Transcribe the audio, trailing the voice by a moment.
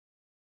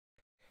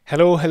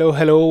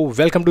Hello.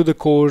 Welcome to the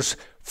course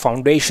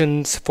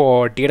Foundations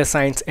for Data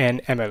Science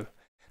and ML,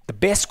 the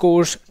best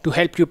course to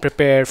help you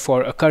prepare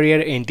for a career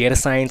in data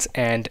science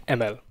and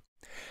ML.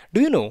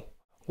 Do you know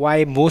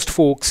why most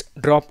folks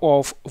drop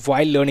off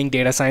while learning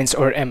data science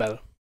or ML?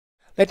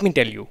 Let me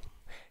tell you.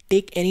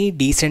 Take any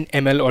decent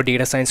ML or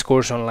data science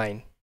course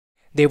online.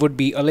 There would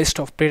be a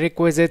list of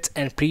prerequisites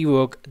and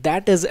pre-work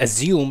that is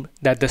assumed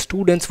that the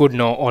students would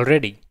know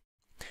already,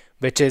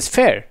 which is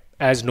fair,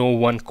 as no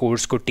one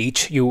course could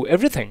teach you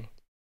everything.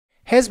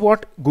 Here's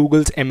what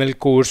Google's ML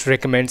course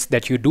recommends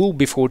that you do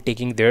before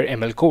taking their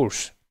ML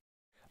course.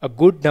 A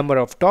good number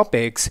of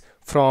topics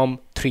from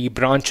three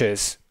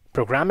branches: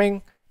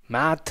 programming,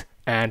 math,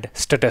 and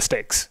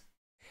statistics.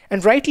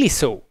 And rightly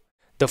so.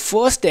 The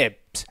first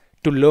steps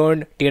to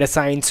learn data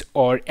science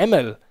or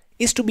ML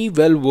is to be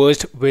well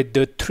versed with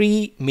the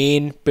three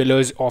main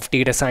pillars of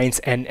data science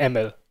and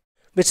ML,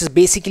 which is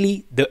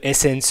basically the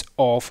essence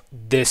of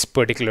this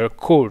particular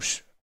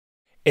course.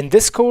 In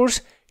this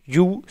course,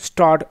 you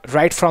start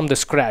right from the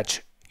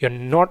scratch. You're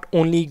not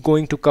only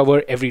going to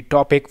cover every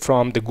topic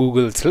from the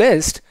Google's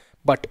list,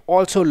 but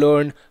also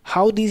learn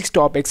how these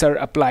topics are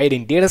applied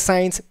in data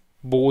science,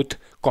 both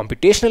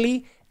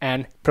computationally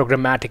and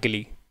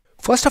programmatically.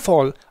 First of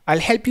all, I'll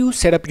help you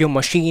set up your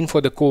machine for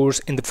the course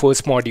in the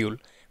first module,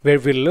 where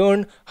we'll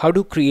learn how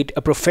to create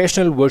a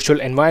professional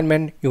virtual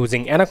environment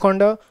using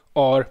Anaconda,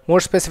 or more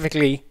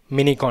specifically,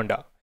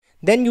 Miniconda.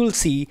 Then you'll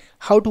see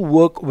how to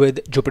work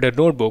with Jupyter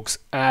Notebooks,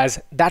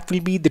 as that will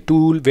be the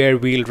tool where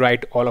we'll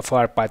write all of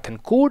our Python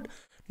code,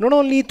 not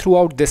only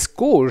throughout this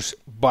course,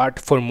 but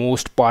for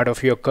most part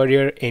of your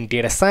career in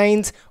data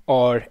science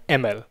or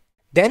ML.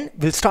 Then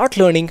we'll start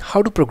learning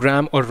how to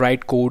program or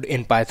write code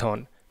in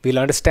Python. We'll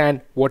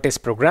understand what is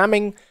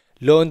programming,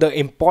 learn the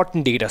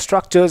important data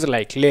structures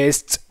like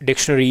lists,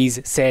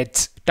 dictionaries,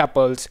 sets,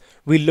 tuples.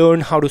 We'll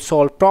learn how to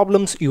solve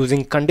problems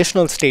using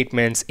conditional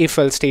statements,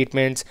 if-else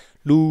statements,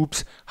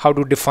 loops, how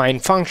to define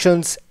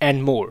functions,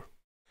 and more.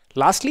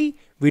 Lastly,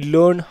 we'll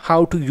learn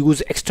how to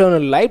use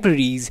external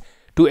libraries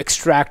to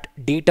extract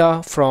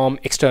data from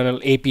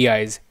external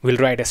APIs. We'll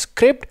write a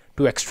script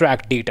to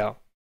extract data.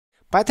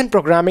 Python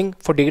programming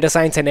for data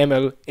science and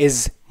ML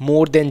is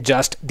more than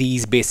just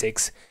these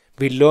basics.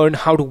 We learn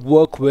how to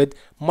work with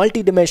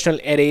multidimensional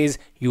arrays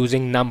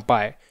using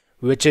NumPy,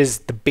 which is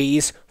the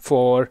base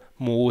for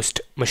most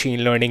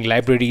machine learning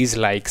libraries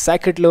like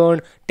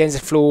scikit-learn,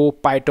 TensorFlow,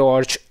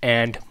 PyTorch,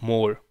 and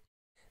more.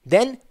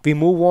 Then we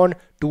move on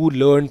to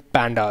learn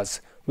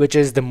pandas, which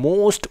is the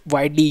most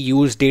widely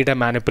used data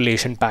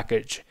manipulation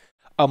package,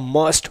 a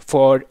must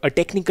for a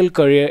technical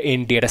career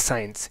in data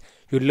science.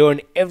 You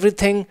learn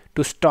everything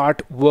to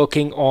start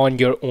working on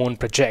your own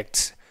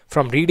projects,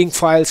 from reading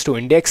files to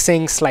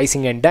indexing,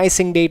 slicing and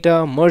dicing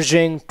data,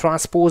 merging,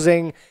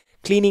 transposing,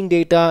 cleaning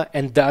data,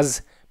 and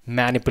thus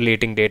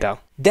manipulating data.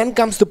 Then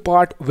comes the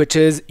part which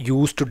is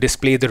used to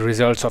display the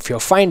results of your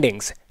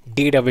findings,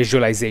 data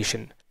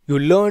visualization. You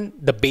learn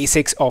the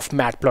basics of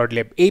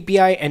Matplotlib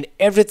API and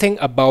everything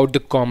about the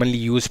commonly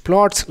used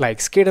plots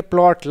like scatter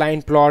plot,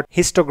 line plot,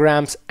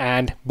 histograms,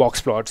 and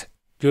box plots.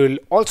 You'll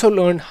also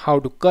learn how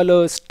to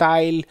color,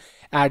 style,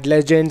 add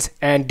legends,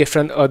 and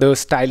different other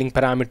styling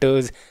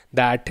parameters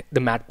that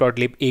the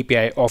Matplotlib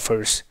API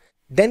offers.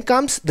 Then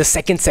comes the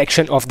second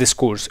section of this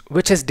course,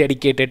 which is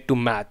dedicated to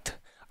math.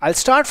 I'll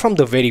start from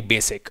the very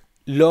basic.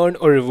 Learn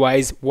or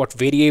revise what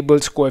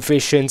variables,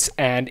 coefficients,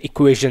 and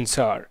equations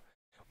are,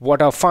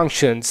 what are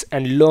functions,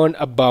 and learn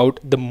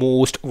about the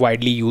most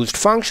widely used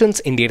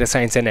functions in data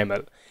science and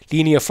ML,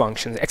 linear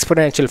functions,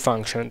 exponential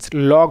functions,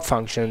 log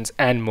functions,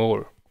 and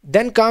more.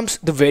 Then comes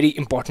the very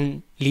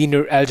important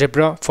linear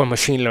algebra for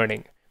machine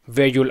learning,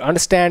 where you'll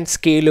understand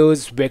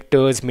scalars,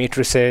 vectors,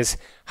 matrices,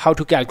 how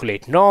to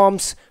calculate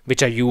norms,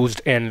 which are used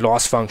in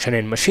loss function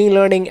in machine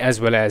learning as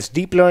well as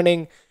deep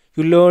learning.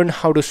 You learn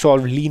how to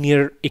solve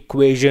linear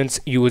equations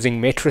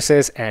using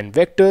matrices and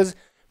vectors,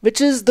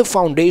 which is the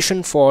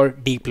foundation for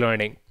deep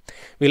learning.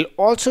 We'll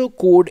also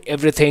code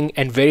everything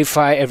and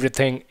verify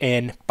everything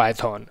in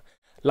Python.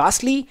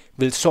 Lastly,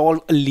 we'll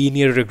solve a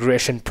linear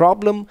regression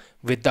problem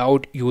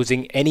without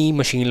using any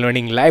machine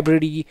learning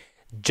library,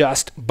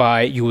 just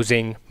by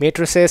using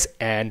matrices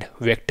and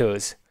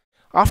vectors.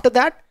 After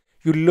that,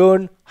 you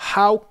learn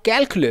how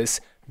calculus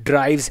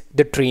drives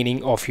the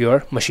training of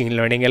your machine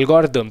learning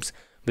algorithms.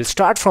 We'll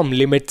start from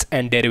limits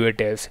and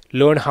derivatives,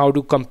 learn how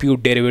to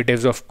compute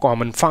derivatives of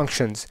common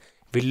functions.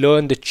 We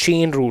learn the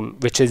chain rule,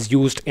 which is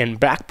used in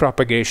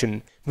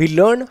backpropagation. We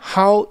learn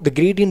how the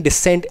gradient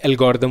descent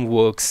algorithm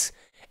works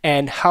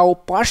and how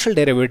partial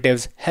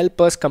derivatives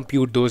help us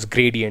compute those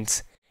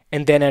gradients.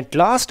 And then at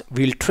last,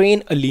 we'll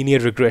train a linear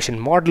regression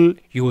model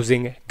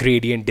using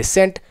gradient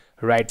descent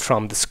right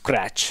from the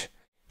scratch.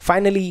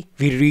 Finally,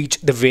 we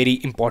reach the very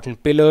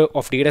important pillar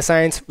of data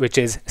science, which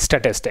is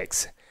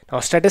statistics. Now,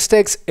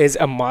 statistics is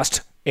a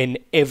must in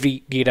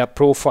every data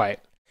profile.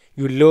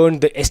 You learn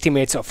the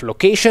estimates of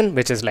location,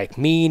 which is like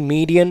mean,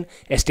 median,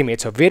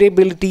 estimates of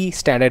variability,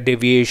 standard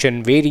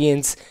deviation,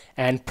 variance,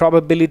 and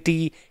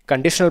probability,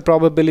 conditional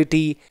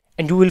probability,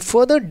 and you will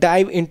further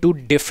dive into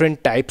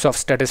different types of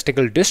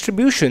statistical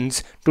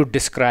distributions to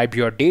describe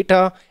your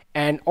data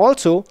and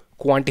also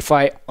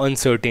quantify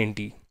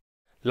uncertainty.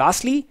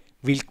 Lastly,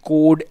 we'll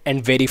code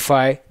and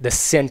verify the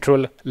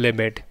central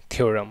limit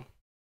theorem.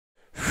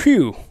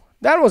 Phew,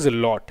 that was a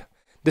lot.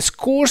 This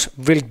course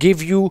will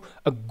give you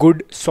a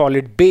good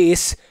solid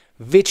base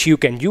which you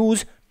can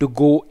use to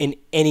go in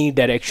any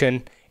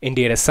direction in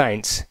data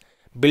science.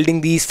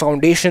 Building these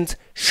foundations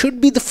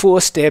should be the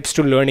first steps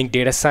to learning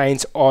data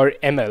science or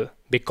ML,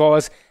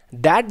 because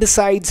that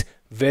decides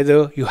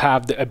whether you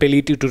have the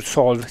ability to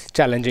solve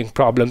challenging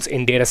problems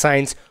in data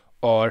science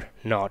or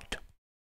not.